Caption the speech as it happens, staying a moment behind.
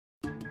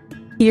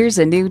Here's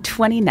a new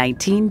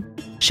 2019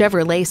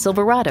 Chevrolet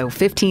Silverado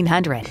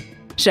 1500.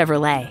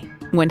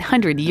 Chevrolet,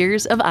 100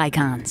 years of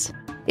icons.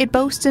 It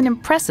boasts an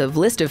impressive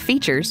list of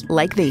features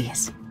like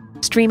these: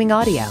 streaming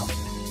audio,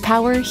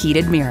 power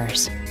heated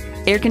mirrors,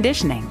 air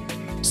conditioning,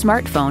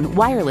 smartphone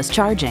wireless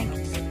charging,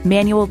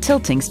 manual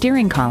tilting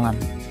steering column,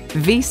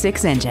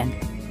 V6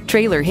 engine,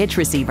 trailer hitch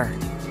receiver,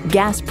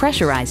 gas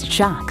pressurized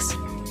shocks,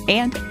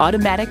 and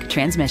automatic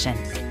transmission.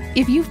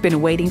 If you've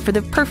been waiting for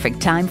the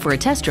perfect time for a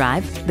test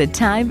drive, the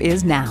time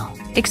is now.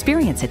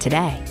 Experience it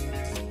today.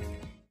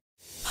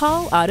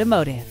 Hall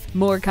Automotive,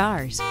 more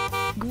cars,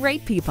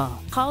 great people.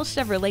 Hall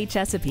Chevrolet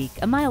Chesapeake,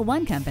 a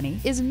MileOne company,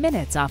 is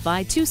minutes off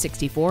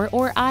I-264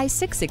 or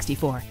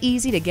I-664.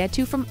 Easy to get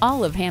to from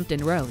all of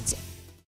Hampton roads.